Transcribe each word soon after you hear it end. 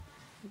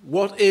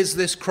What is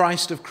this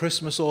Christ of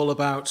Christmas all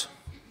about?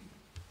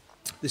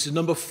 This is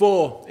number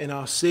 4 in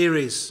our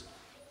series.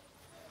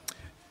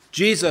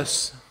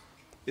 Jesus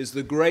is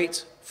the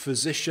great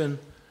physician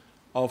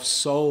of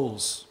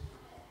souls.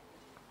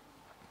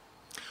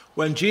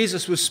 When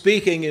Jesus was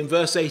speaking in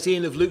verse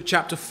 18 of Luke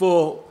chapter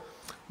 4,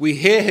 we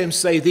hear him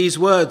say these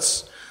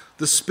words,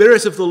 "The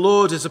Spirit of the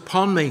Lord is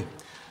upon me,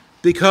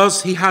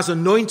 because he has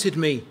anointed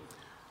me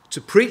to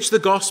preach the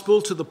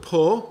gospel to the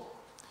poor.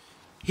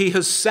 He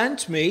has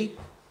sent me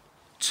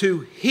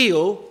to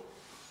heal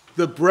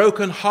the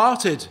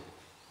brokenhearted."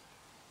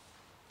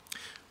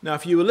 Now,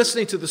 if you were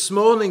listening to this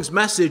morning's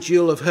message,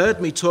 you'll have heard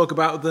me talk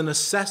about the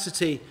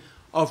necessity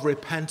of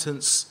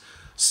repentance.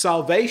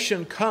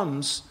 Salvation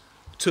comes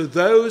to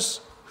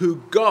those who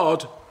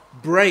God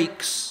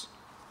breaks.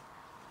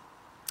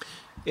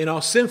 In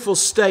our sinful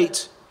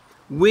state,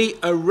 we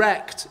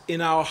erect in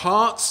our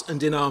hearts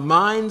and in our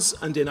minds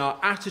and in our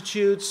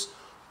attitudes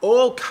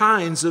all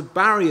kinds of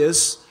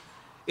barriers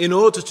in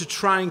order to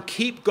try and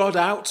keep God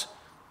out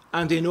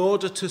and in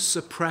order to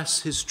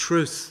suppress his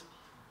truth.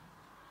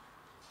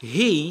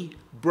 He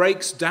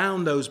breaks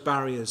down those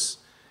barriers.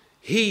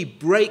 He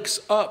breaks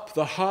up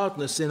the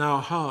hardness in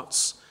our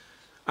hearts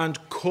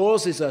and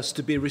causes us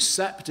to be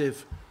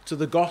receptive to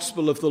the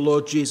gospel of the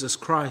Lord Jesus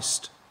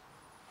Christ.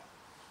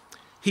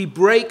 He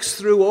breaks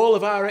through all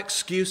of our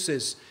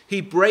excuses.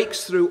 He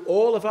breaks through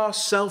all of our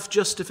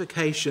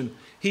self-justification.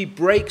 He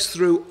breaks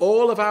through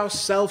all of our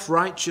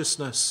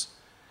self-righteousness.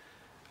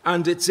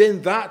 And it's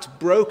in that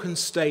broken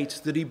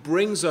state that he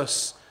brings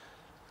us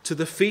to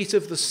the feet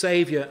of the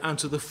Savior and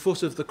to the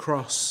foot of the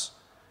cross.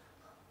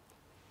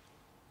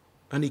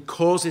 And he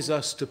causes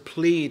us to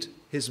plead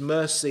his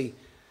mercy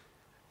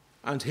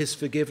and his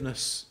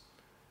forgiveness.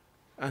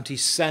 And he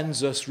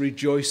sends us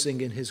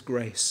rejoicing in his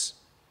grace.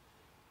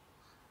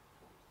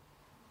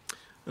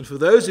 And for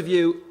those of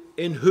you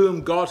in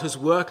whom God has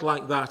worked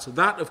like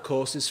that, of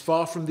course, is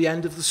far from the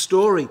end of the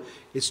story.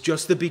 It's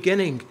just the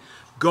beginning.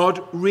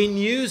 God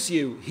renews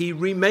you. He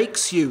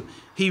remakes you.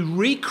 He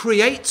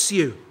recreates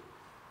you.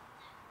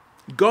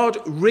 God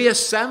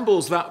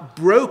reassembles that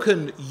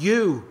broken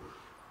you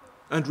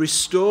and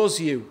restores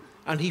you.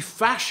 And he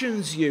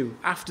fashions you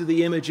after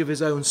the image of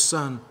his own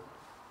Son.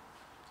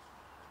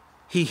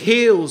 He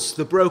heals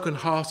the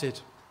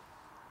brokenhearted.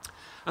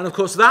 And of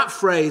course, that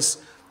phrase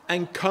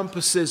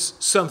encompasses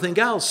something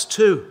else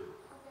too.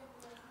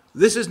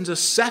 This isn't a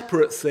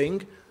separate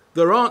thing.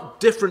 There aren't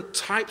different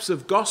types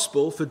of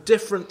gospel for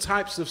different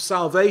types of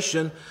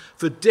salvation,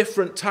 for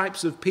different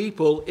types of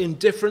people in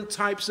different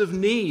types of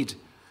need.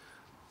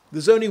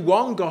 There's only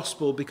one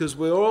gospel because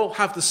we all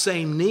have the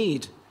same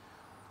need.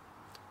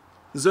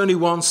 There's only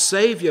one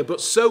Savior,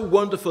 but so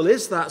wonderful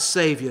is that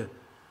Savior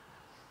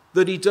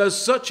that he does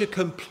such a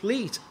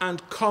complete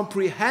and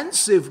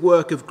comprehensive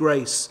work of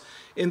grace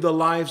in the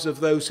lives of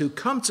those who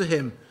come to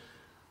him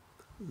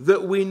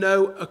that we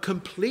know a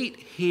complete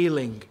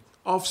healing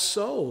of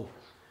soul.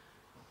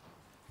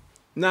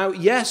 Now,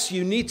 yes,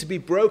 you need to be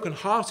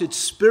brokenhearted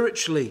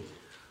spiritually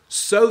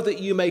so that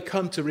you may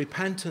come to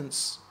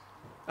repentance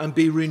and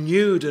be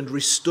renewed and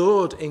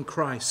restored in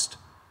Christ.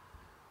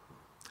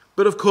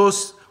 But of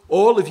course,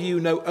 all of you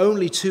know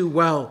only too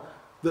well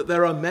that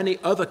there are many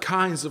other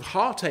kinds of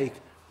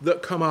heartache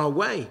that come our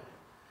way.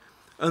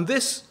 And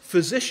this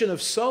physician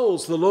of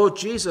souls, the Lord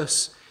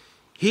Jesus,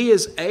 he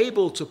is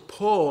able to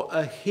pour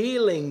a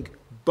healing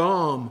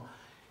balm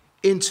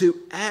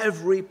into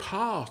every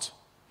part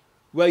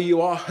where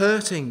you are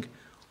hurting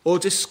or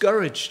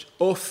discouraged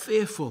or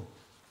fearful.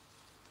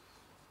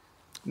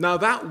 Now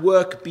that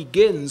work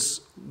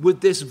begins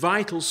with this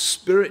vital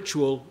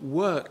spiritual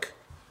work.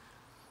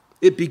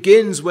 It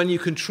begins when you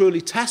can truly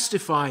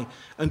testify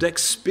and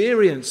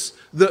experience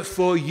that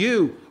for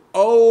you,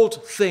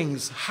 old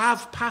things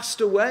have passed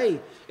away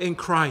in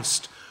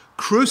Christ,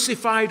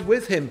 crucified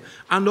with him,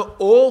 and that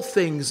all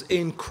things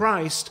in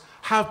Christ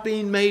have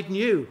been made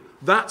new.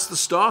 That's the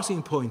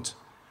starting point.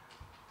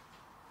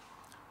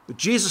 But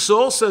Jesus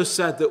also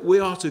said that we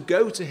are to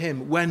go to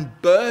him when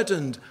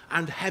burdened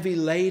and heavy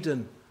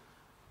laden,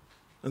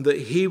 and that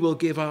he will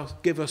give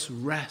us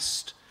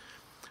rest.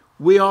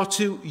 We are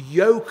to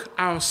yoke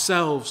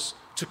ourselves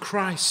to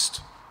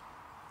Christ.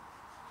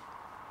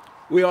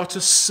 We are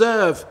to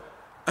serve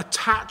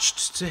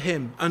attached to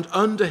him and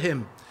under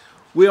him.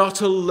 We are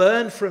to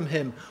learn from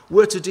him.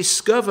 We're to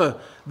discover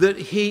that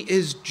he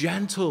is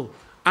gentle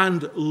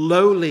and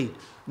lowly,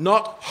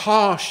 not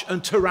harsh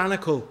and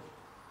tyrannical.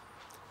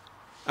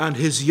 And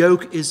his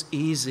yoke is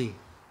easy.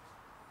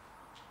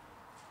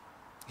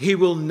 He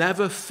will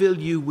never fill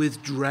you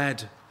with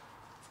dread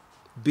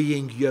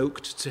being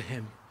yoked to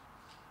him.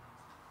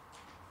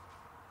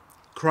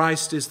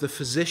 Christ is the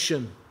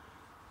physician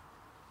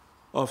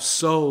of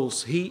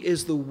souls. He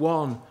is the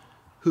one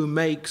who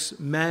makes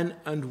men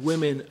and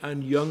women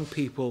and young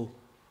people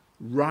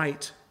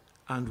right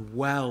and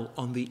well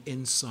on the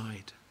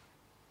inside,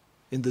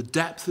 in the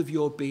depth of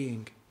your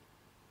being,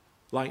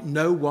 like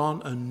no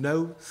one and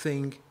no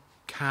thing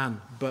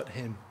can but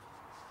him.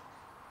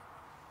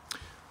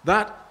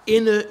 That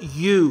inner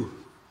you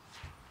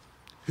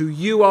who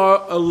you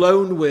are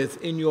alone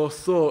with in your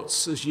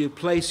thoughts as you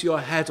place your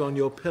head on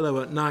your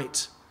pillow at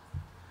night,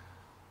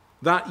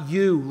 that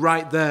you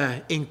right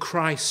there in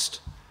Christ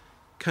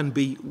can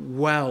be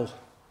well,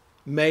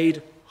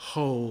 made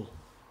whole,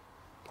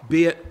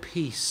 be at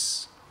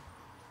peace,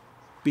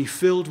 be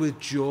filled with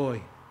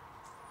joy.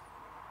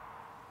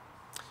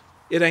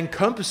 It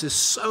encompasses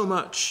so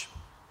much.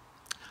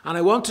 And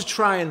I want to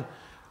try and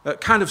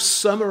kind of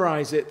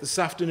summarize it this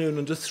afternoon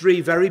under 3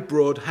 very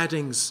broad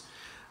headings.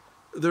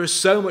 There is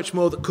so much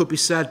more that could be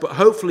said, but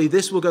hopefully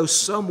this will go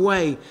some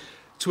way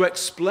to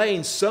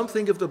explain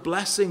something of the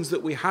blessings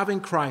that we have in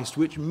Christ,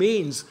 which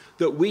means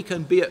that we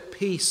can be at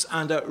peace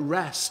and at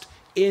rest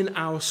in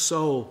our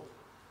soul.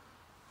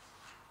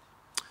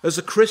 As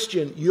a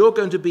Christian, you're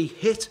going to be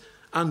hit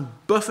and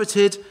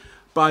buffeted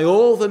by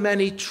all the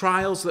many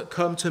trials that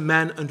come to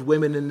men and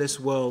women in this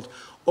world.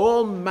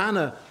 All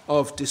manner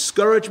of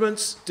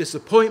discouragements,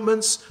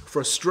 disappointments,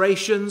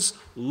 frustrations,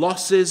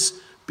 losses,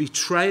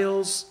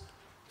 betrayals,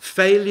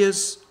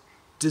 failures,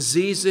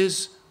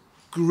 diseases,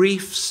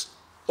 griefs,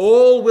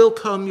 all will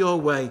come your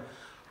way,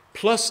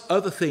 plus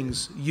other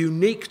things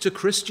unique to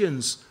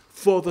Christians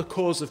for the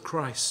cause of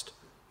Christ.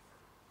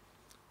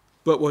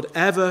 But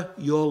whatever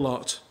your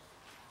lot,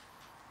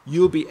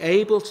 you'll be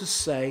able to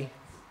say,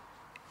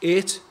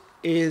 "It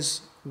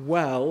is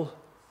well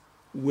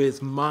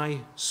with my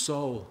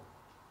soul."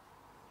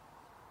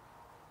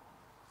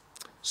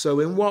 So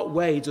in what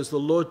way does the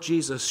Lord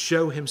Jesus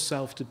show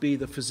himself to be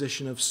the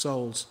physician of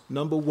souls?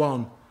 Number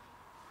 1,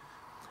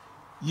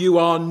 you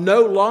are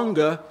no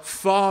longer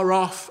far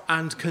off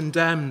and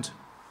condemned,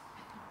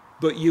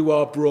 but you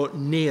are brought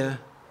near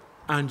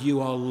and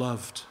you are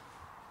loved.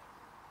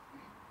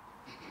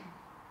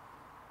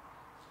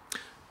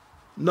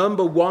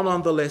 Number 1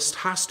 on the list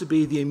has to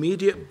be the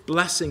immediate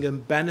blessing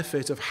and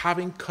benefit of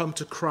having come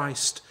to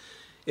Christ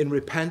in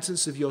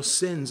repentance of your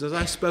sins, as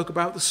I spoke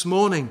about this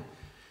morning.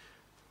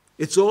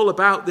 It's all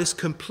about this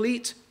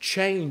complete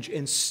change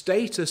in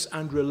status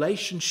and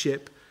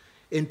relationship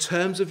in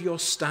terms of your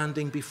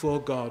standing before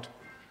God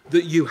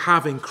that you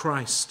have in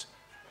Christ.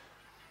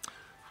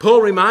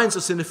 Paul reminds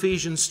us in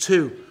Ephesians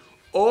 2,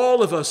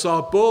 all of us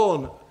are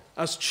born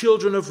as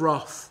children of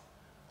wrath.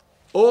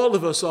 All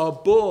of us are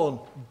born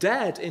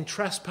dead in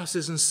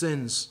trespasses and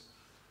sins.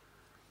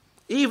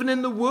 Even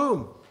in the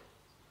womb,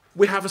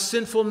 we have a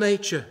sinful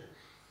nature.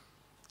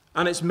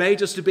 And it's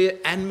made us to be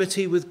at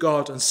enmity with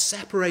God and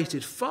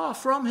separated far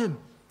from him.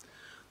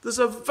 There's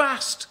a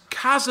vast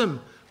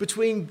chasm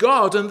between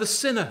God and the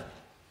sinner.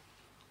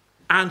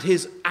 And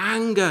his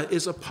anger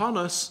is upon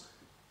us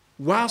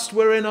whilst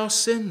we're in our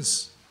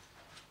sins.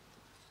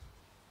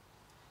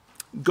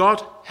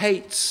 God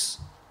hates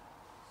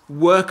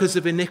workers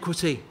of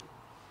iniquity.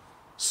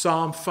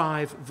 Psalm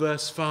 5,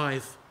 verse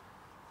 5.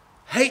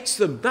 Hates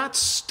them. That's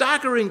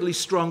staggeringly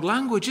strong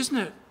language, isn't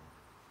it?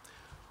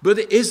 But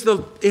it is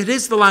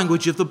the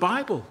language of the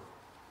Bible.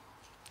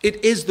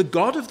 It is the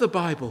God of the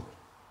Bible.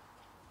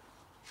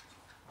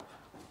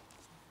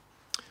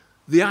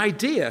 The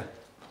idea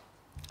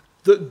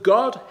that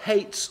God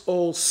hates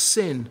all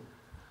sin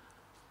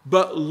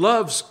but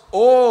loves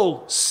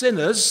all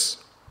sinners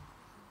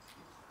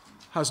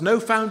has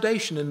no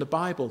foundation in the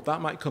Bible. That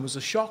might come as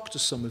a shock to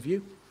some of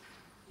you.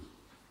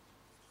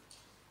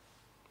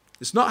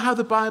 It's not how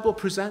the Bible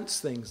presents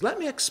things. Let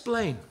me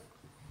explain.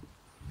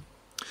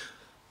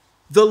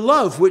 The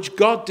love which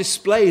God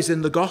displays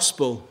in the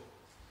gospel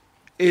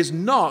is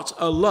not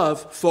a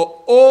love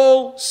for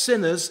all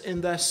sinners in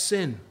their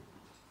sin.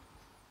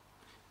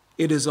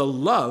 It is a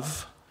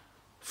love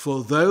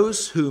for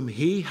those whom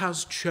he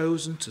has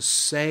chosen to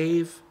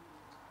save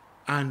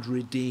and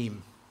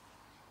redeem.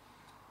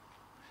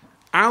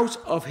 Out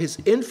of his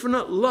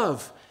infinite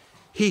love,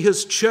 he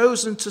has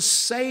chosen to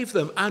save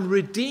them and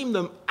redeem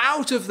them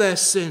out of their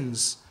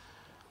sins.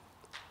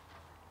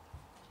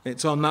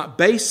 It's on that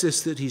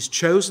basis that he's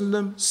chosen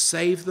them,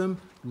 saved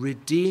them,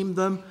 redeemed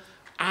them,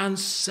 and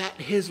set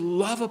his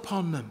love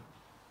upon them.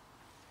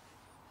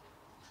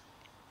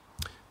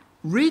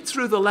 Read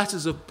through the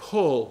letters of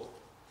Paul,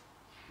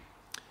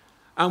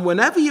 and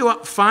whenever you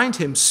find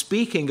him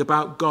speaking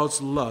about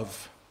God's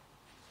love,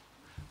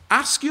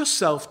 ask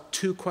yourself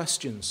 2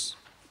 questions.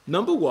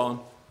 Number 1,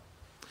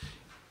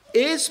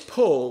 is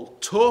Paul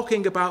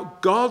talking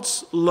about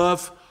God's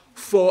love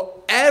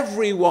for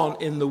everyone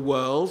in the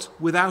world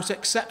without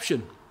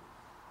exception?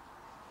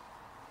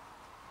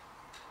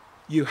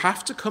 You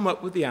have to come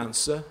up with the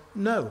answer,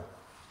 no.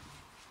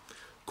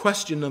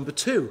 Question number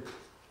 2,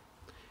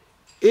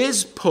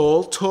 is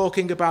Paul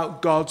talking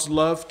about God's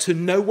love to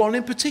no one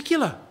in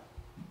particular?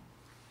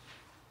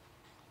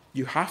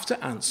 You have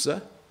to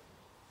answer,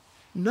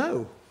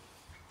 no.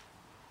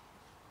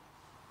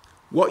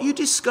 What you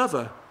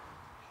discover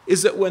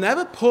is that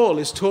whenever Paul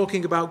is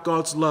talking about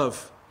God's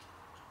love,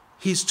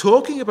 he's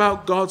talking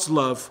about God's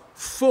love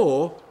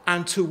for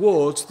and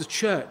towards the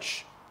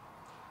church,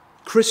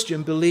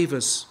 Christian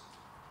believers,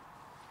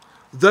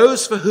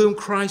 those for whom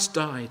Christ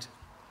died,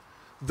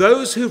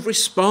 those who've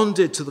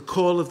responded to the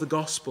call of the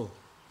gospel.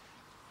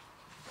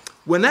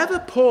 Whenever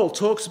Paul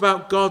talks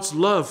about God's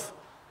love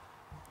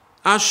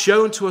as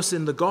shown to us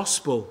in the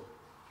gospel,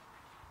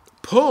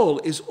 Paul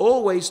is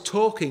always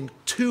talking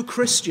to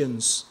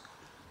Christians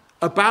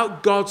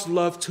about God's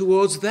love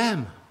towards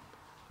them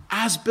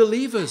as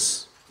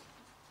believers.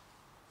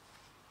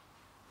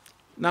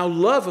 Now,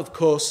 love, of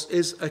course,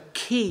 is a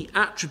key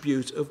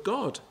attribute of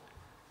God.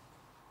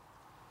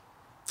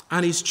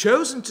 And he's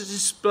chosen to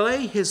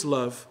display his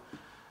love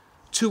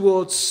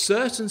towards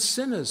certain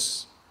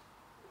sinners,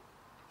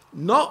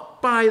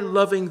 not by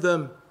loving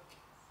them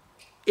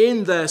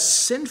in their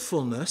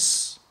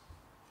sinfulness,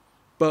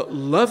 but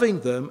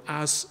loving them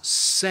as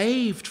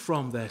saved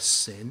from their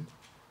sin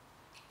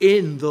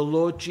in the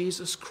Lord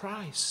Jesus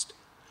Christ.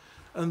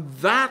 And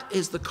that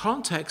is the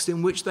context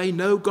in which they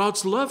know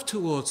God's love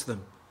towards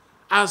them,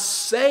 as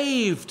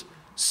saved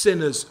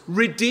sinners,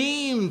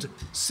 redeemed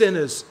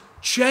sinners,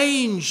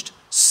 changed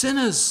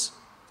sinners.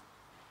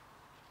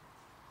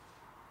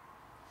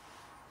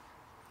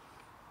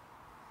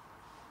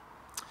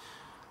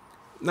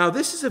 Now,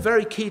 this is a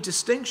very key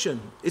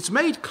distinction. It's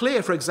made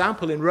clear, for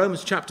example, in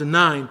Romans chapter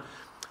 9,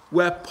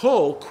 where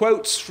Paul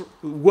quotes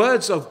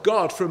words of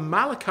God from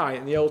Malachi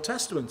in the Old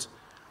Testament.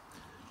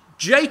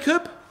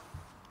 Jacob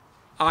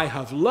I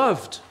have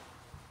loved.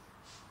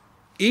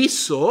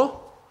 Esau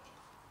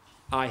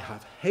I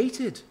have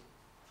hated.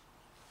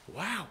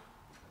 Wow.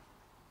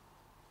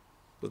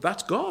 But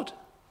that's God.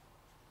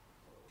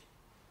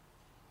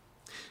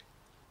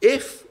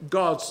 If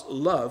God's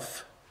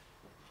love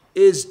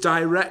is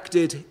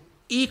directed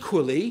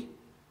equally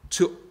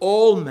to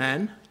all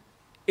men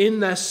in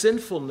their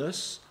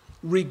sinfulness,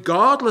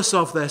 regardless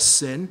of their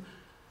sin,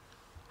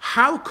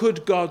 how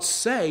could God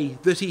say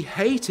that he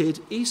hated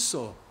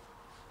Esau?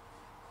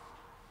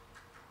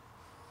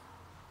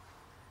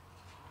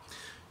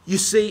 You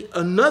see,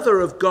 another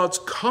of God's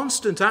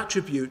constant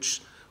attributes,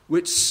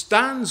 which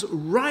stands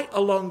right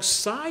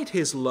alongside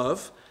his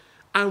love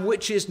and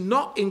which is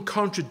not in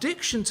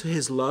contradiction to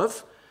his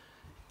love,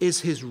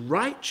 is his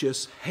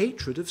righteous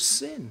hatred of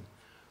sin.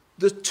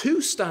 The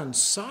two stand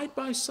side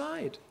by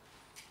side.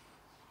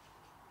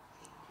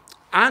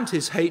 And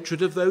his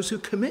hatred of those who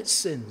commit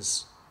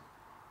sins.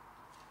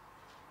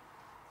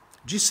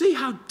 Do you see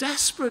how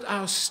desperate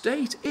our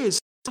state is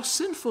in our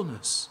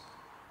sinfulness?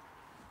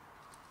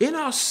 In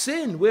our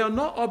sin, we are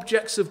not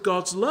objects of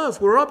God's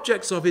love. We're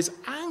objects of his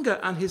anger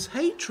and his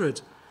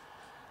hatred.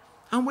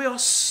 And we are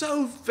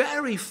so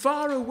very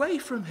far away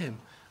from him.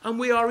 And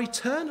we are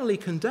eternally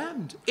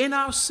condemned in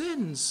our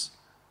sins.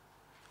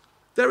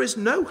 There is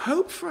no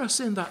hope for us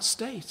in that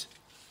state.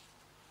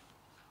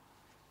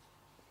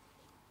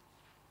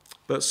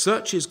 But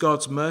such is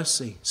God's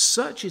mercy,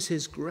 such is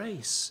his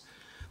grace,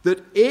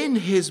 that in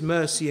his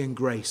mercy and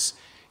grace,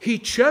 he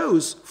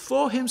chose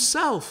for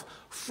himself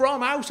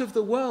from out of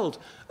the world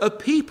a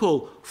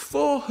people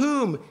for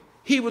whom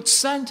he would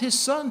send his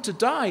Son to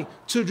die,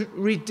 to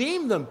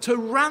redeem them, to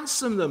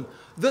ransom them,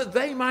 that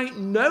they might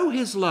know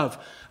his love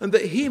and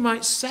that he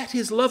might set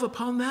his love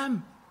upon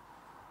them.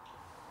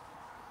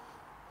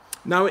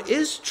 Now, it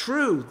is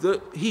true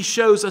that he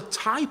shows a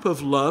type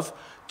of love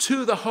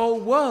to the whole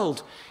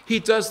world. He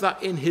does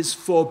that in his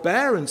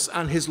forbearance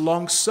and his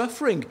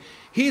long-suffering.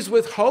 He's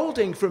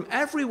withholding from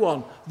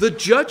everyone the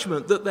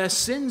judgment that their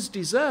sins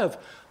deserve.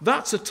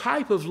 That's a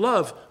type of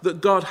love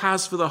that God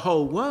has for the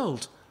whole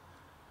world.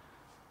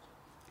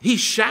 He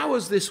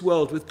showers this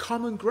world with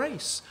common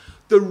grace.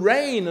 The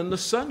rain and the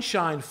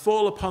sunshine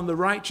fall upon the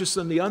righteous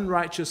and the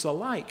unrighteous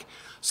alike.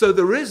 So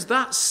there is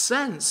that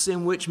sense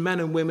in which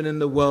men and women in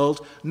the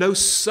world know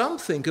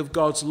something of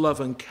God's love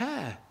and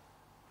care.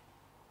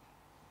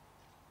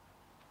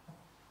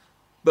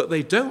 But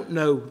they don't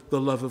know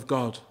the love of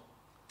God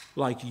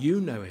like you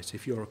know it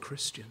if you're a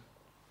Christian.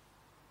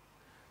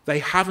 They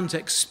haven't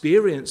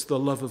experienced the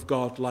love of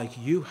God like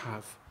you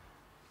have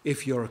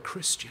if you're a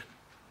Christian.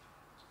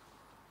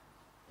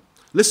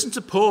 Listen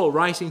to Paul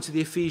writing to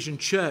the Ephesian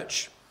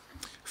church.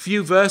 A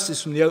few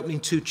verses from the opening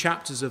 2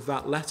 chapters of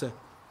that letter.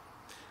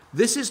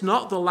 This is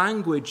not the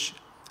language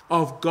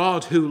of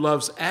God who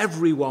loves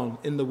everyone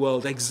in the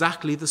world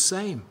exactly the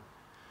same.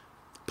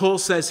 Paul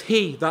says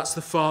he, that's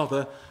the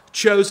Father,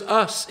 chose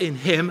us in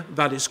him,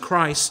 that is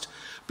Christ,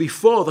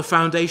 before the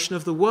foundation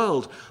of the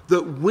world,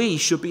 that we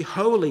should be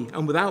holy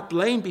and without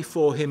blame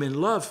before him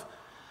in love,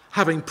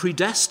 having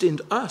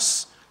predestined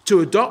us to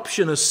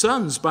adoption as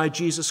sons by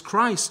Jesus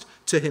Christ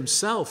to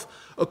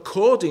himself,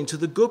 according to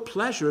the good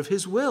pleasure of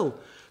his will,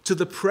 to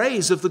the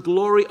praise of the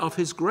glory of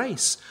his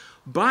grace,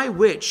 by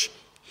which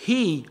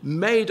he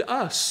made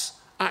us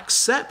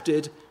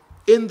accepted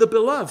in the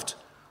beloved.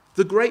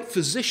 The great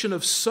physician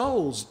of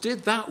souls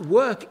did that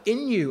work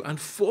in you and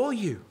for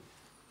you.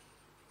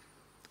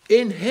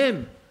 In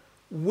him,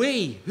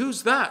 we,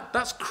 who's that?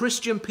 That's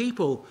Christian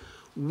people.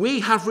 We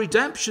have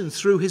redemption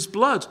through his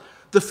blood,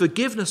 the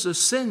forgiveness of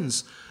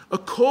sins,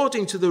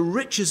 according to the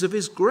riches of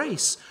his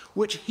grace,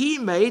 which he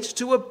made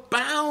to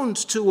abound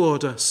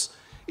toward us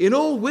in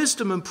all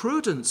wisdom and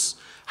prudence,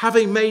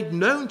 having made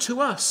known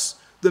to us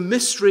the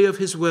mystery of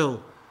his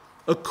will,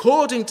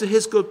 according to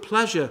his good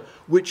pleasure,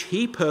 which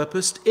he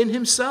purposed in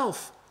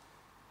himself.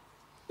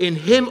 In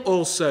him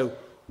also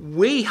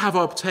we have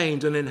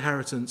obtained an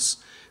inheritance,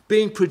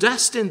 being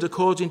predestined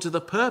according to the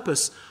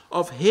purpose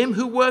of him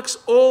who works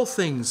all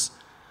things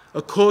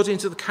according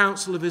to the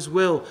counsel of his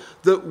will,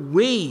 that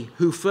we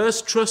who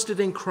first trusted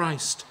in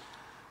Christ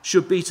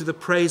should be to the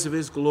praise of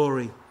his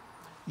glory.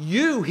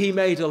 You he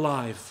made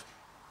alive,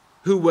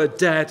 who were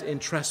dead in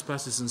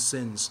trespasses and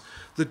sins.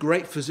 The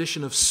great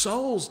physician of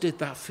souls did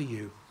that for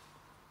you.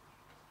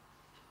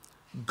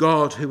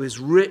 God, who is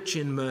rich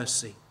in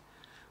mercy,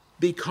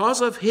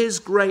 because of his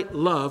great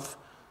love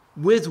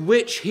with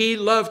which he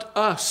loved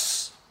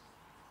us,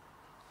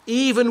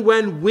 even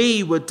when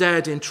we were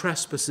dead in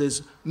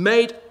trespasses,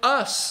 made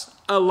us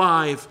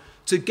alive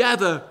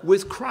together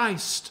with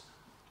Christ.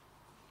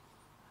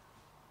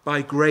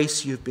 By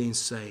grace you've been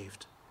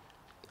saved.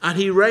 And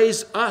he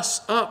raised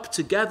us up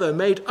together,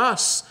 made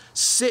us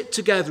sit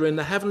together in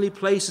the heavenly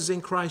places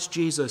in Christ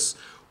Jesus.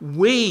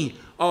 We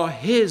are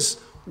his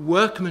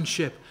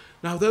workmanship.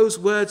 Now those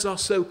words are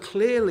so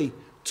clearly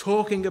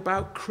talking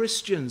about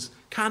Christians,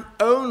 can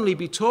only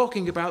be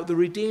talking about the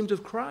redeemed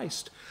of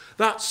Christ.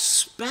 That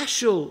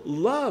special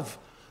love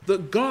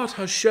that God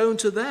has shown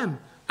to them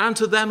and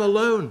to them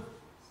alone.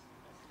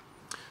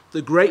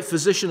 The great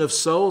physician of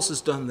souls has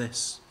done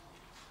this.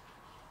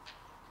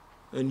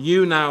 And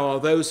you now are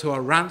those who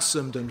are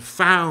ransomed and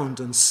found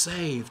and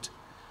saved.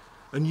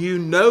 And you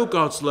know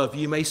God's love.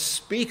 You may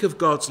speak of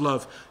God's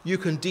love. You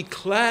can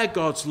declare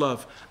God's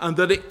love, and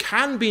that it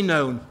can be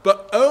known,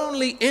 but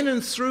only in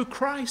and through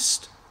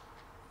Christ.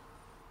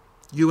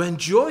 You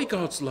enjoy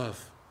God's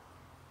love.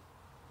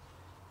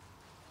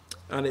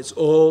 And it's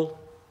all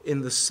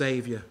in the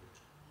Savior.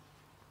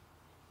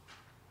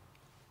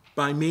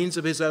 By means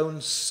of his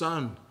own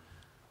Son,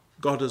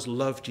 God has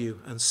loved you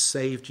and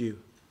saved you.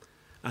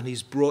 And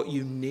he's brought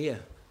you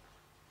near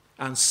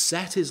and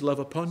set his love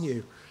upon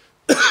you.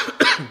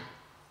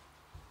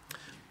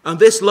 And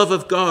this love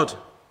of God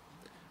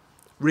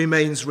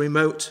remains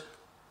remote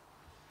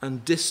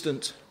and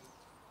distant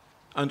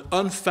and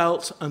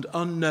unfelt and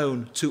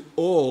unknown to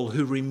all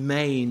who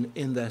remain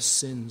in their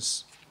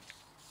sins.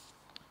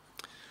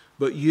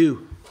 But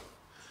you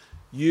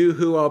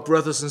who are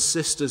brothers and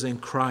sisters in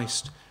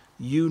Christ,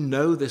 you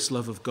know this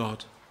love of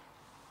God.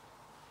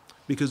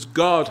 Because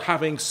God,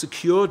 having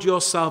secured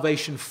your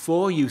salvation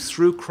for you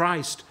through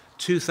Christ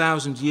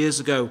 2,000 years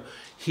ago,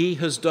 he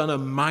has done a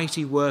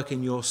mighty work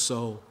in your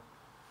soul.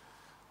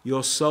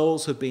 Your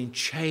souls have been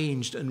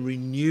changed and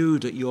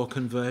renewed at your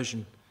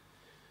conversion.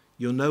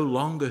 You're no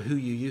longer who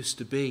you used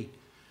to be.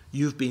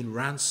 You've been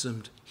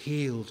ransomed,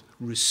 healed,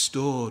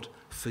 restored,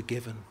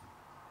 forgiven.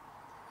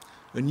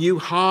 A new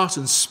heart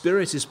and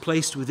spirit is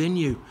placed within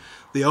you.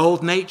 The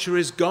old nature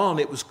is gone.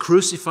 It was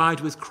crucified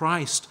with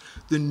Christ.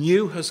 The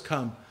new has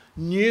come.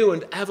 New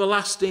and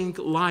everlasting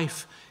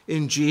life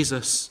in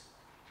Jesus.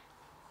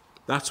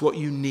 That's what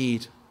you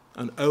need,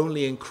 and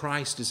only in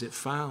Christ is it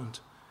found.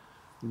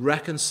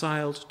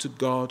 Reconciled to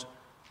God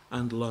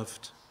and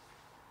loved.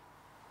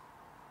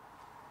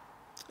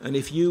 And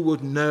if you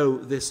would know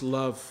this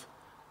love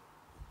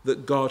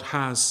that God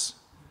has,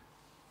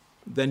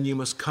 then you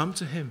must come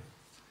to him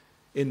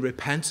in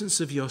repentance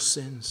of your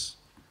sins,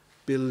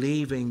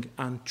 believing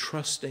and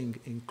trusting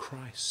in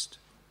Christ.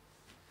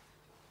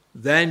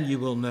 Then you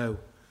will know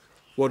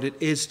what it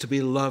is to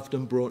be loved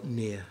and brought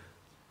near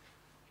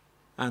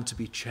and to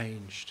be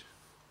changed.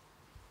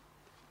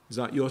 Is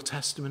that your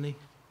testimony?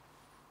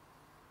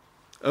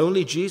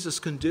 Only Jesus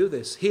can do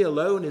this. He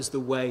alone is the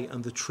way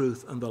and the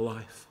truth and the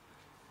life.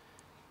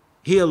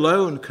 He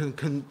alone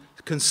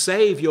can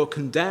save your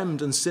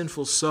condemned and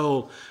sinful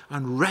soul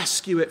and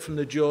rescue it from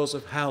the jaws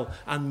of hell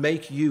and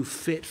make you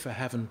fit for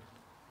heaven.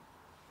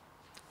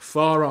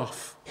 Far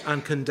off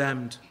and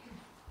condemned,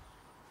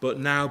 but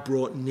now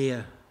brought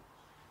near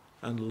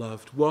and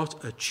loved.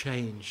 What a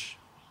change.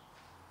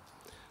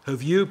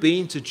 Have you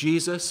been to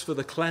Jesus for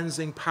the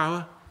cleansing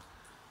power?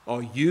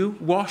 Are you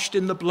washed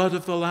in the blood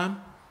of the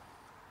Lamb?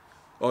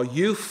 Are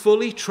you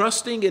fully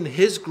trusting in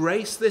his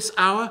grace this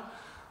hour?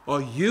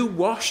 Are you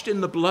washed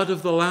in the blood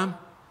of the Lamb?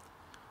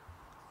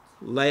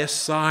 Lay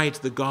aside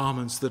the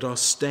garments that are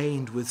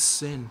stained with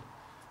sin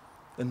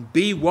and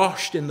be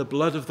washed in the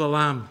blood of the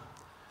Lamb.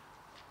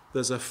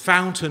 There's a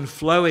fountain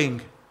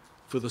flowing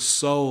for the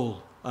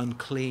soul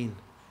unclean.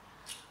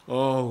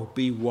 Oh,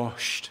 be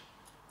washed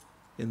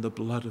in the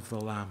blood of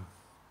the Lamb.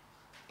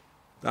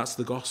 That's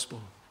the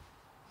gospel.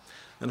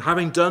 And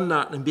having done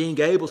that and being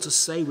able to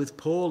say with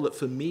Paul that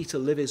for me to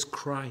live is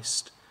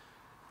Christ,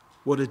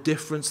 what a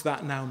difference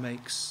that now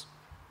makes.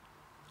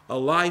 A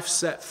life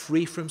set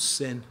free from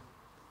sin,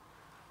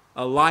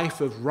 a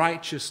life of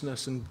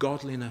righteousness and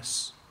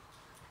godliness.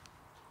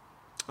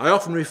 I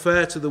often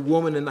refer to the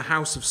woman in the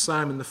house of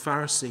Simon the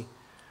Pharisee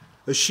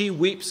as she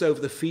weeps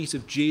over the feet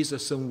of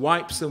Jesus and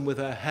wipes them with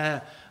her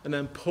hair and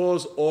then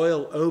pours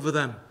oil over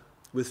them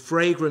with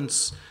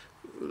fragrance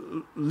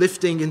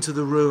lifting into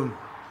the room.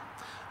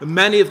 And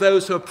many of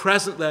those who are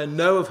present there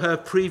know of her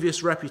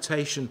previous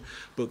reputation,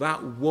 but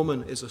that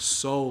woman is a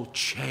soul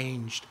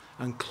changed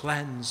and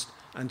cleansed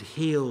and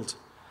healed.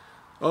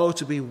 Oh,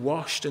 to be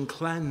washed and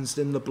cleansed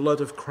in the blood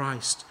of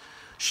Christ.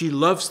 She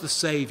loves the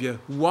Savior.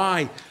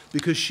 Why?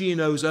 Because she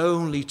knows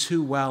only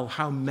too well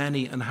how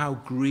many and how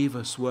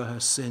grievous were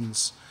her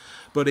sins.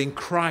 But in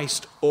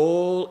Christ,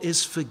 all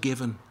is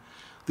forgiven.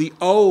 The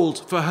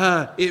old, for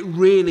her, it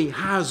really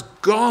has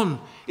gone.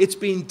 It's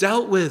been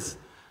dealt with.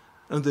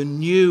 And the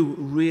new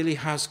really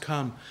has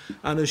come.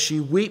 And as she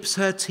weeps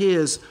her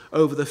tears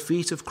over the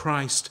feet of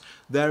Christ,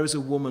 there is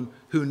a woman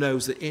who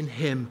knows that in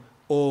him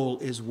all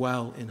is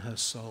well in her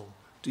soul.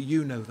 Do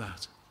you know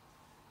that?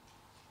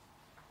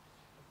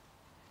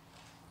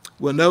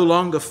 We're no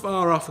longer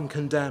far off and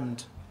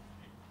condemned.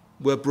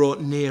 We're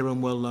brought near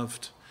and we're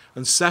loved.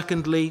 And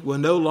secondly, we're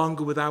no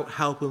longer without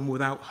help and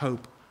without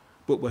hope,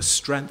 but we're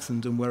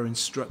strengthened and we're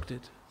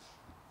instructed.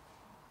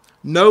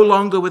 No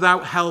longer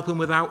without help and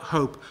without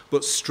hope,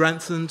 but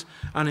strengthened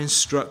and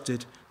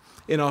instructed.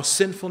 In our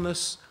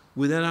sinfulness,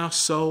 within our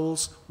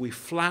souls, we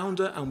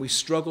flounder and we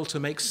struggle to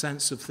make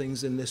sense of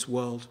things in this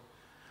world.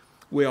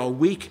 We are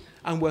weak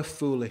and we're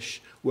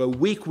foolish. We're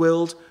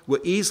weak-willed,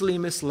 we're easily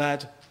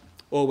misled,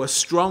 or we're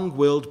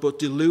strong-willed but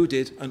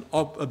deluded and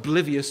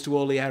oblivious to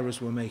all the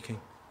errors we're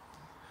making.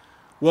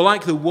 We're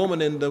like the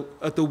woman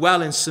at the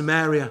well in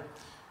Samaria,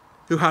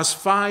 who has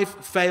 5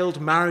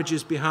 failed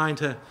marriages behind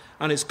her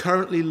and is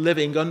currently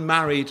living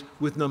unmarried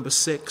with number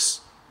 6.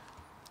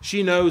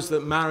 She knows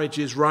that marriage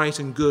is right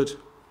and good,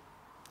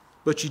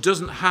 but she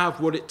doesn't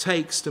have what it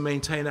takes to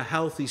maintain a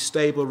healthy,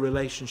 stable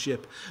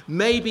relationship.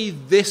 Maybe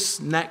this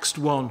next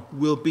one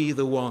will be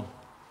the one.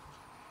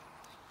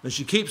 And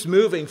she keeps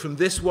moving from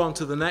this one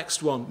to the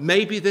next one.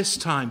 Maybe this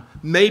time,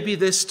 maybe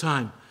this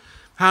time.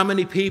 How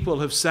many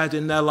people have said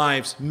in their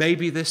lives,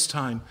 maybe this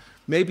time?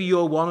 Maybe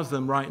you're one of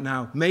them right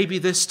now. Maybe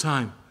this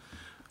time.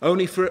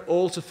 Only for it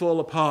all to fall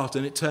apart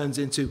and it turns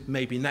into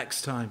maybe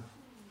next time.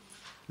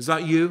 Is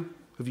that you?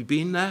 Have you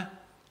been there?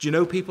 Do you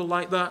know people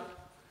like that?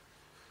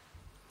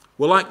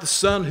 We're like the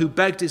son who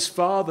begged his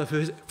father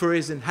for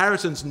his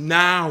inheritance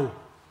now,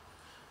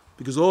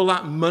 because all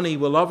that money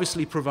will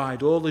obviously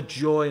provide all the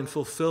joy and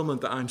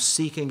fulfillment that I'm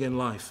seeking in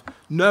life.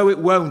 No, it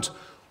won't.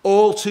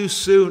 All too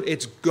soon,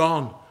 it's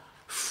gone,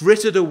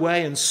 frittered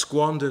away and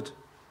squandered.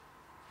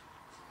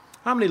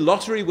 How many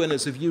lottery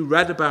winners have you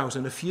read about,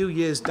 and a few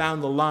years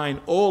down the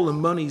line, all the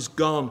money's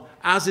gone,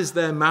 as is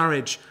their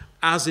marriage,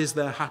 as is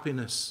their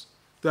happiness,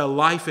 their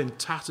life in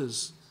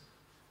tatters?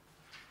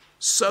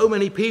 So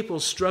many people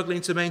struggling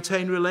to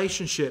maintain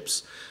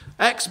relationships,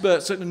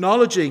 experts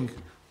acknowledging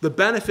the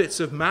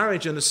benefits of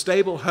marriage and a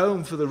stable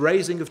home for the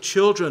raising of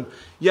children,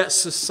 yet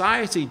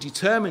society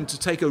determined to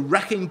take a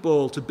wrecking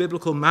ball to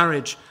biblical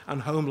marriage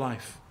and home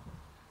life.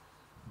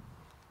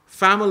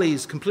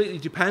 Families completely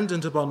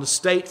dependent upon the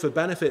state for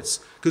benefits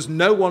because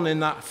no one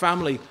in that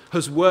family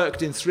has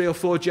worked in 3 or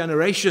 4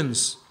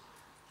 generations.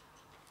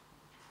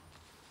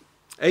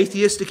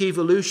 Atheistic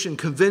evolution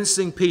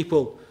convincing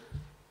people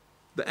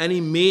that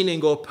any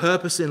meaning or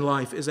purpose in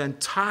life is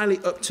entirely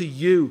up to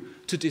you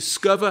to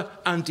discover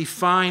and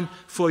define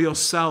for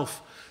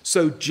yourself.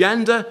 So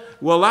gender,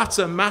 well, that's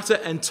a matter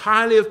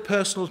entirely of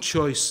personal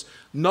choice,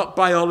 not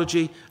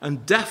biology,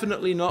 and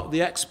definitely not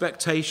the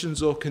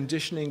expectations or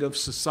conditioning of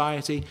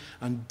society,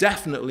 and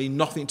definitely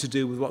nothing to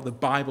do with what the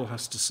Bible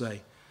has to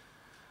say.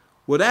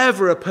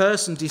 Whatever a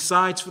person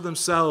decides for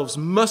themselves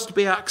must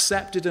be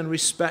accepted and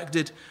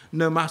respected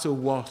no matter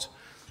what.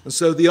 And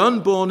so the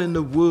unborn in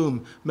the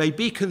womb may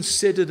be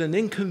considered an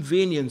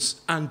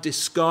inconvenience and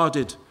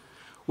discarded.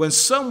 When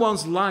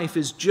someone's life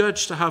is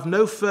judged to have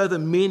no further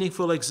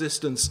meaningful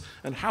existence,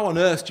 and how on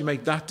earth do you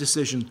make that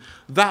decision?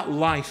 That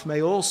life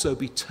may also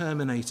be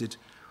terminated.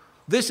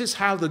 This is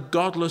how the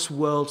godless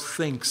world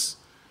thinks.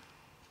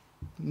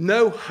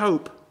 No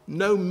hope,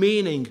 no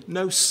meaning,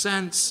 no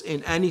sense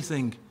in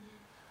anything.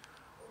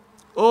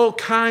 All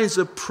kinds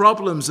of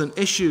problems and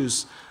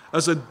issues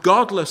as a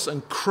godless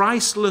and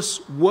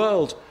Christless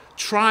world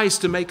tries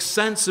to make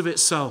sense of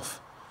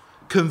itself,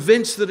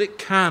 convinced that it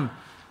can,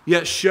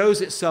 yet shows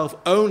itself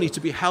only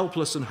to be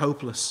helpless and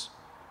hopeless.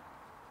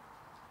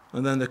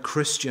 And then the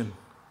Christian,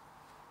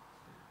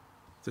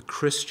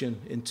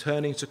 in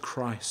turning to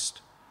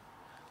Christ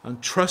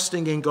and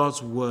trusting in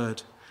God's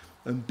word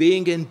and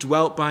being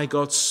indwelt by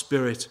God's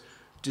Spirit,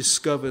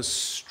 discovers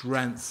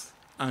strength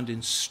and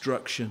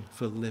instruction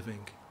for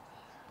living.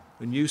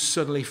 And you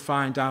suddenly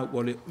find out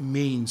what it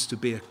means to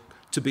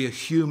be a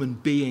human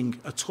being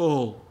at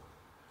all.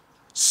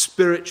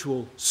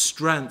 Spiritual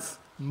strength,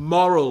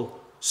 moral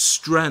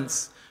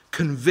strength,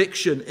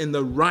 conviction in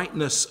the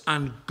rightness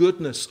and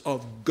goodness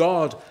of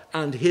God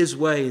and his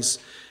ways,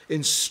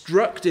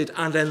 instructed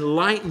and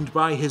enlightened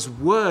by his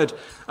word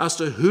as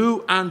to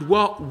who and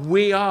what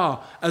we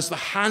are as the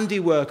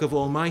handiwork of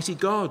Almighty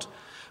God,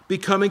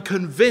 becoming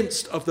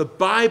convinced of the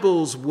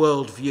Bible's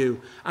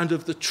worldview and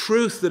of the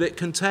truth that it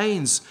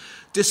contains,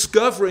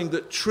 discovering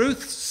that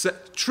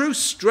true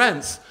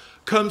strength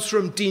comes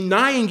from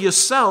denying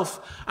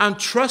yourself and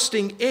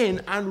trusting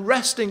in and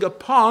resting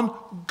upon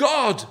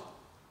God.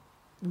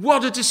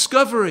 What a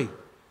discovery!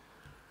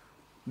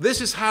 This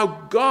is how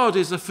God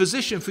is a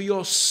physician for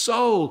your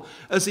soul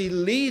as he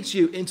leads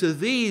you into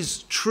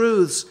these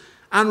truths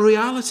and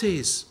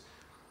realities.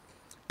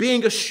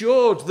 being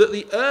assured that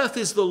the earth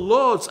is the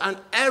Lord's and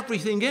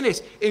everything in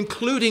it,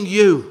 including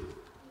you.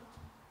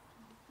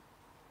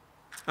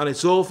 And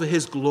it's all for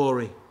his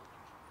glory.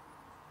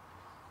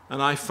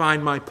 And I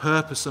find my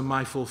purpose and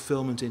my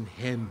fulfillment in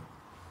him.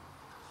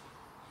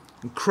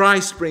 And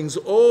Christ brings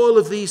all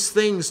of these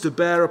things to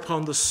bear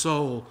upon the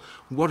soul.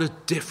 What a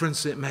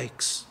difference it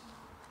makes.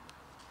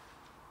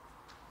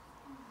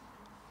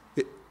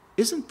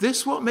 Isn't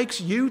this what makes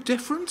you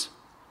different?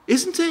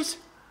 Isn't it?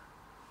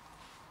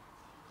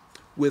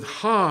 With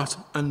heart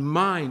and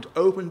mind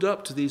opened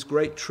up to these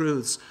great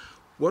truths,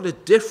 what a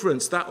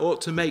difference that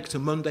ought to make to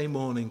Monday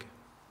morning.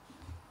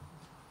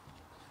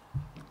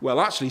 Well,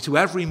 actually, to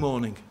every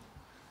morning.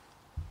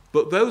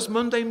 But those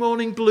Monday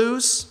morning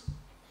blues,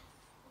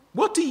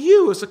 what do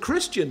you as a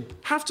Christian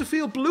have to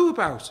feel blue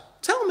about?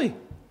 Tell me.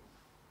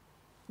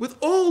 With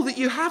all that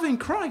you have in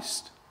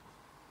Christ.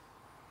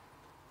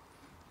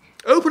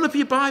 Open up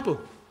your Bible.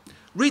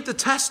 Read the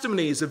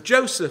testimonies of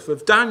Joseph,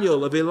 of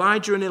Daniel, of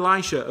Elijah and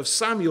Elisha, of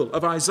Samuel,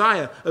 of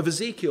Isaiah, of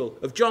Ezekiel,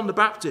 of John the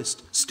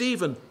Baptist,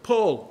 Stephen,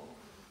 Paul.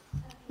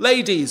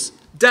 Ladies,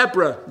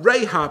 Deborah,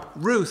 Rahab,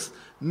 Ruth,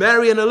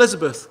 Mary and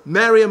Elizabeth,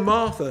 Mary and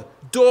Martha,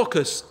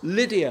 Dorcas,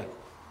 Lydia.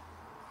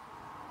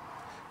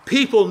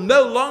 People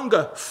no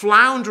longer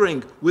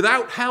floundering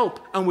without help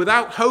and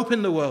without hope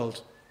in the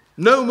world.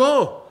 No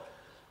more.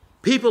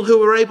 People who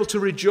were able to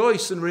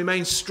rejoice and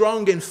remain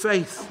strong in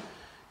faith,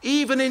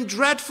 even in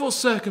dreadful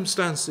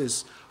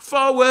circumstances,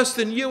 far worse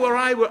than you or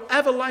I were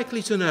ever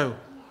likely to know,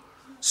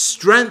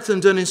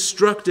 strengthened and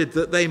instructed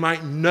that they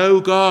might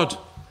know God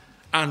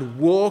and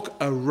walk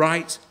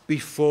aright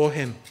before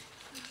him.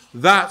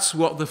 That's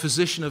what the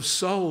physician of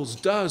souls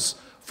does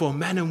for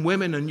men and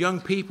women and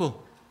young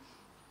people.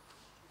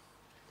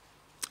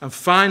 And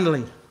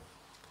finally,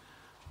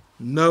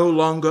 no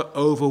longer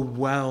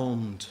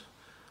overwhelmed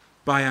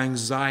by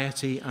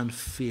anxiety and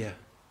fear,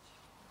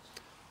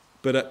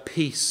 but at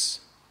peace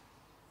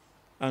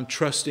and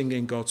trusting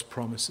in God's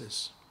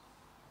promises.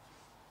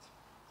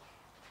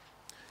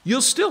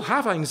 You'll still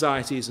have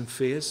anxieties and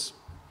fears,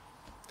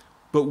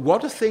 but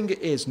what a thing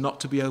it is not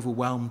to be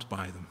overwhelmed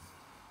by them.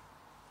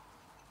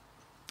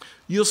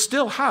 You'll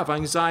still have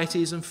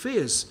anxieties and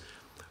fears,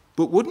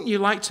 but wouldn't you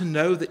like to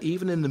know that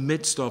even in the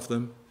midst of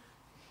them,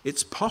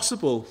 it's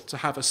possible to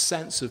have a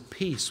sense of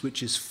peace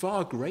which is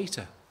far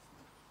greater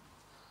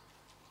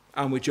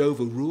and which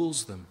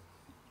overrules them?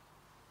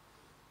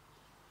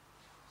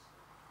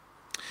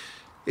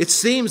 It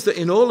seems that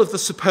in all of the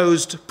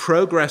supposed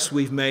progress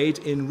we've made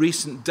in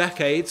recent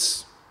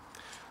decades,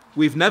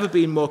 we've never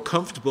been more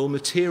comfortable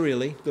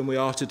materially than we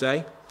are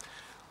today.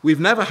 We've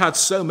never had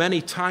so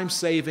many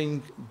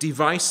time-saving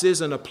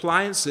devices and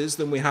appliances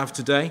than we have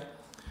today.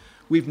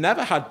 We've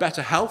never had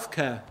better health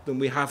care than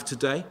we have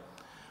today.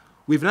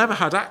 We've never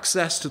had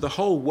access to the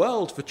whole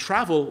world for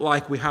travel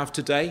like we have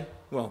today.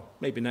 Well,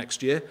 maybe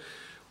next year.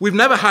 We've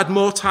never had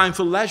more time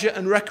for leisure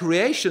and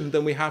recreation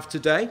than we have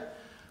today.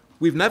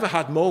 We've never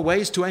had more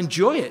ways to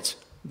enjoy it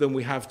than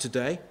we have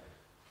today.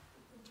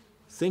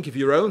 Think of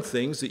your own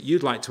things that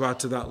you'd like to add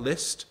to that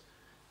list.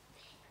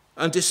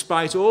 And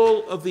despite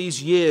all of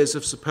these years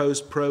of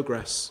supposed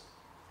progress,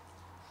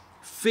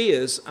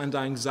 fears and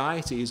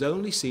anxieties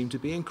only seem to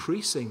be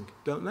increasing,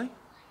 don't they?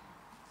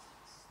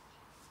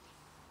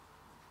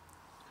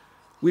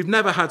 We've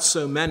never had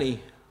so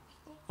many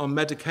on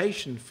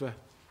medication for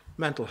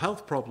mental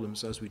health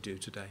problems as we do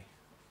today.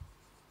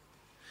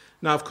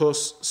 Now, of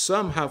course,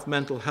 some have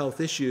mental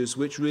health issues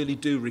which really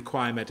do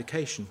require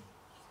medication.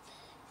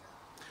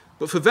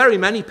 But for very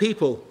many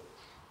people,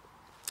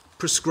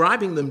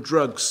 prescribing them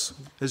drugs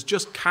has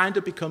just kind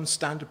of become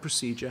standard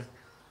procedure,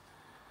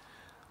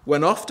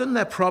 when often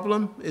their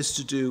problem is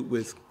to do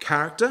with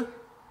character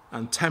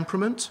and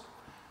temperament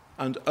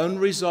and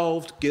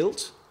unresolved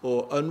guilt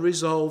or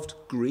unresolved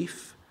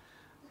grief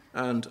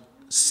and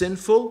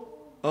sinful,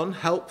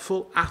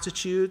 unhelpful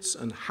attitudes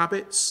and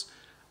habits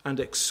and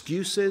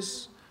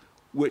excuses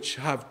which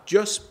have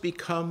just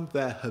become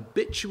their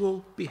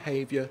habitual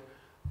behavior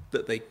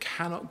that they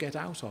cannot get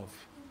out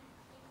of.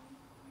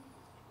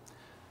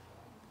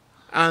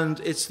 And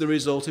it's the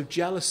result of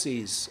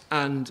jealousies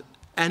and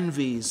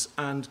envies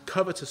and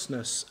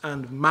covetousness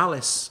and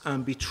malice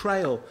and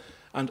betrayal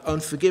and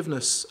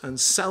unforgiveness and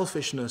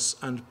selfishness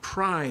and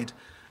pride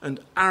and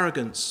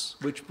arrogance,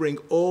 which bring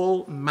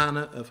all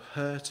manner of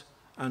hurt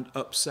and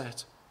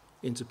upset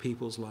into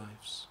people's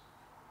lives.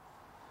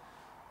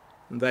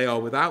 And they are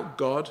without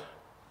God.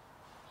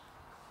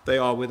 They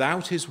are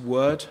without his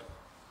word.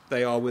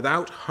 They are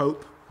without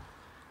hope.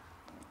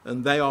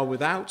 And they are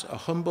without a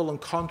humble and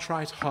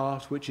contrite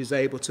heart which is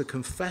able to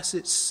confess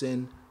its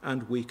sin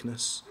and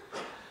weakness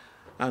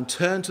and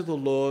turn to the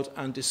Lord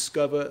and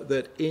discover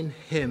that in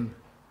him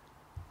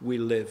we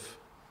live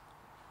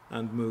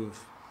and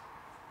move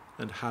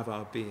and have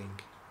our being.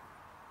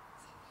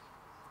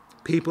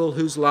 People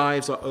whose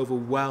lives are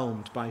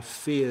overwhelmed by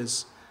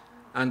fears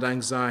and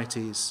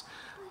anxieties,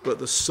 but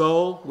the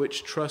soul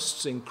which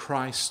trusts in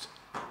Christ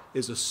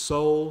is a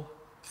soul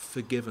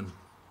forgiven,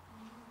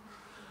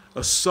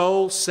 a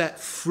soul set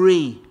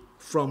free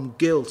from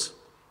guilt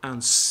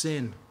and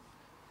sin.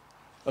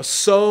 A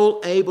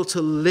soul able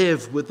to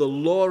live with the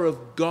law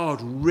of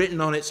God written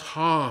on its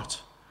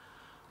heart.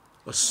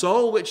 A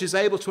soul which is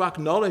able to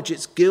acknowledge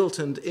its guilt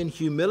and in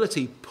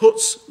humility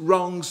puts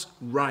wrongs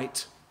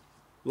right,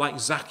 like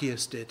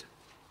Zacchaeus did,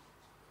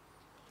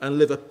 and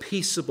live a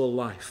peaceable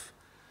life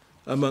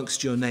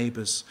amongst your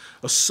neighbours.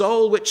 A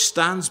soul which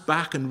stands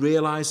back and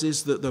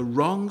realizes that the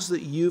wrongs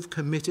that you've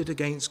committed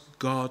against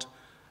God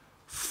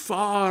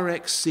far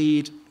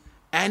exceed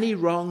any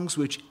wrongs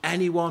which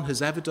anyone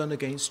has ever done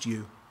against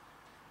you.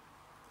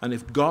 And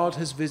if God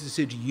has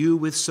visited you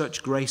with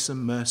such grace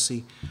and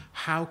mercy,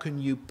 how can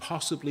you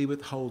possibly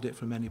withhold it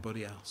from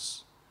anybody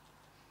else?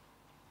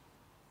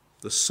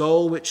 The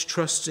soul which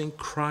trusts in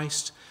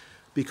Christ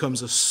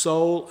becomes a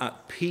soul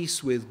at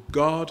peace with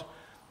God,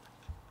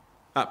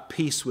 at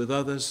peace with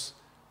others,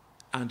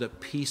 and at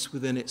peace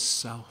within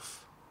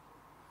itself.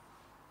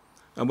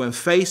 And when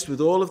faced with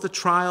all of the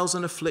trials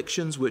and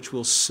afflictions which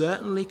will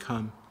certainly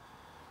come,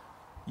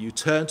 you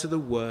turn to the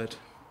Word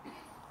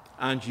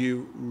and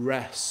you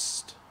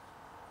rest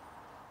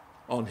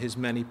on his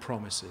many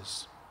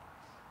promises.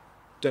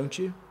 Don't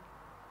you?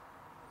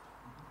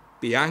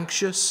 Be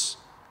anxious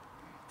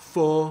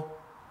for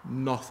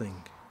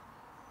nothing,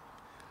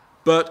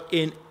 but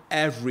in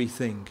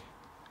everything,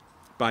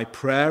 by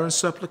prayer and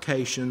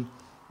supplication,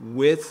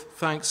 with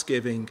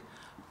thanksgiving,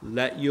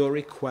 let your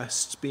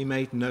requests be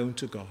made known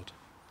to God.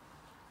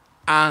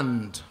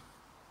 And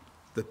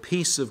the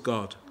peace of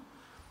God,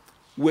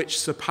 which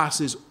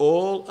surpasses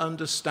all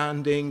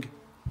understanding,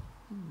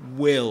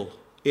 will,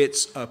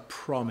 it's a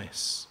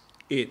promise,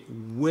 it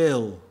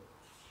will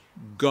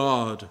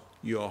guard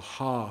your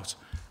heart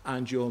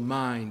and your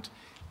mind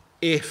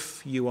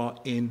if you are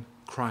in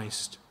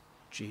Christ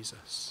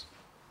Jesus.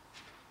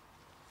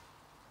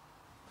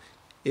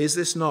 Is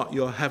this not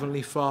your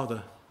heavenly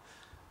Father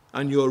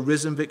and your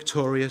risen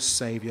victorious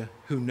Saviour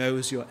who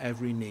knows your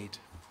every need?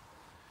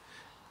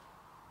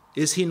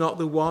 Is he not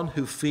the one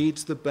who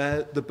feeds the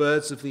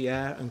birds of the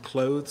air and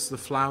clothes the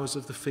flowers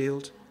of the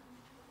field?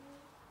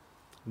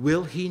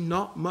 Will he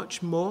not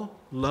much more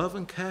love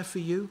and care for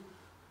you?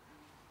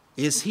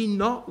 Is he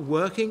not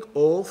working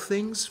all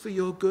things for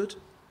your good?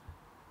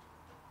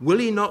 Will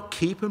he not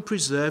keep and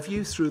preserve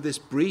you through this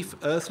brief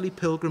earthly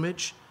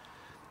pilgrimage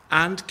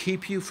and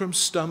keep you from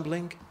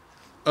stumbling,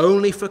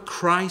 only for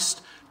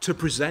Christ to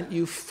present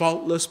you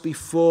faultless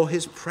before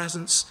his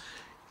presence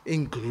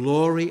in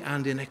glory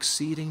and in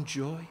exceeding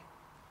joy?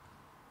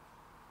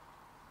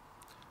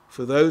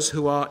 For those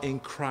who are in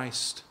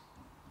Christ,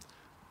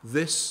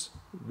 this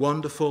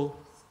wonderful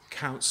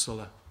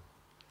Counselor,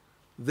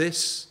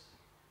 this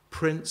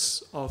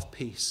Prince of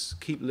Peace,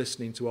 keep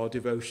listening to our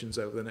devotions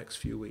over the next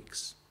few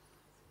weeks.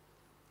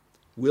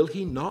 Will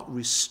he not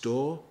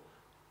restore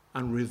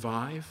and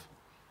revive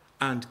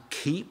and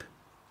keep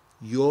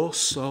your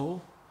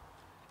soul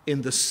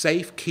in the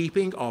safe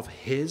keeping of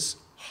his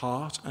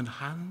heart and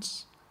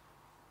hands?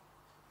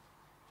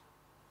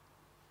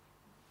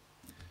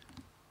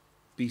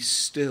 Be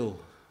still,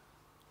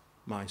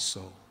 my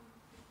soul.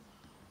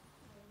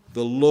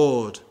 The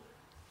Lord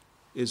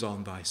is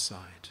on thy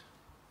side.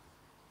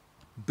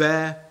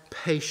 Bear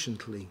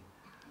patiently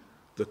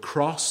the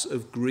cross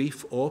of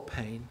grief or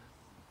pain.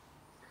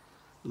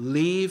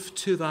 Leave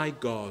to thy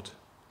God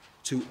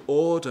to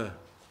order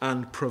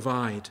and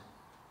provide.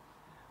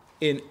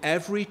 In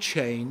every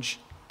change,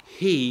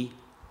 he,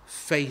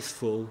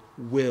 faithful,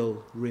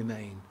 will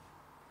remain.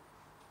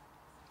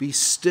 Be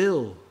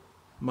still,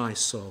 my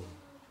soul.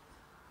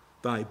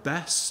 Thy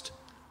best,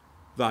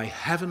 thy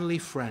heavenly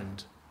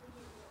friend,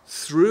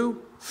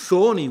 through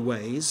thorny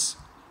ways,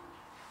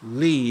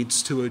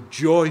 leads to a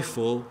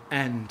joyful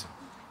end.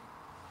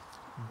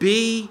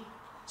 Be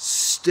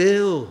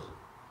still,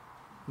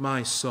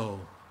 my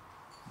soul.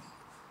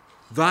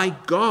 Thy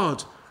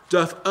God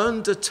doth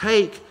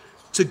undertake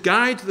to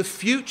guide the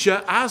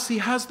future as he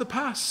has the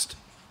past.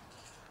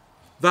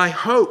 Thy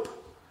hope,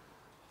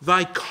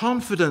 thy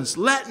confidence,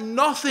 let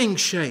nothing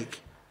shake.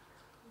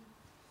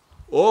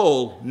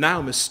 All,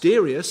 now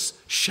mysterious,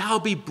 shall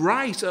be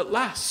bright at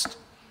last.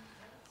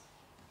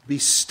 Be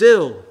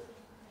still,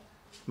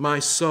 my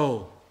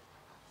soul.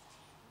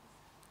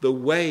 The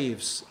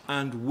waves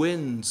and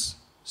winds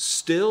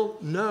still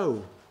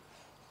know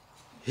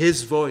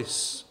his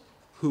voice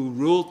who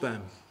ruled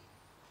them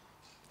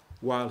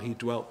while he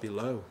dwelt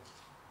below.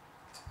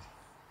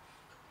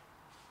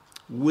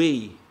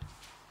 We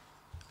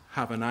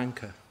have an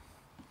anchor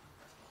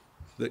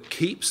that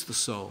keeps the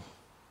soul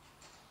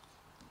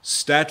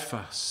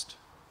steadfast,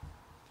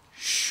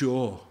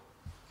 sure,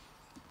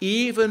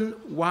 even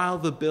while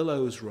the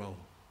billows roll,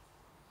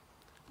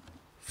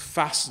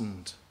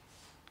 fastened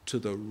to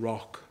the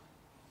rock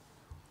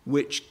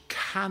which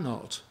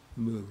cannot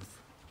move,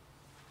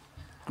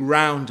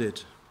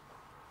 grounded,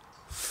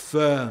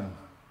 firm,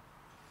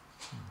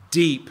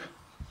 deep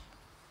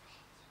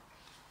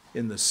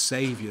in the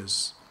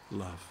Saviour's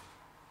love.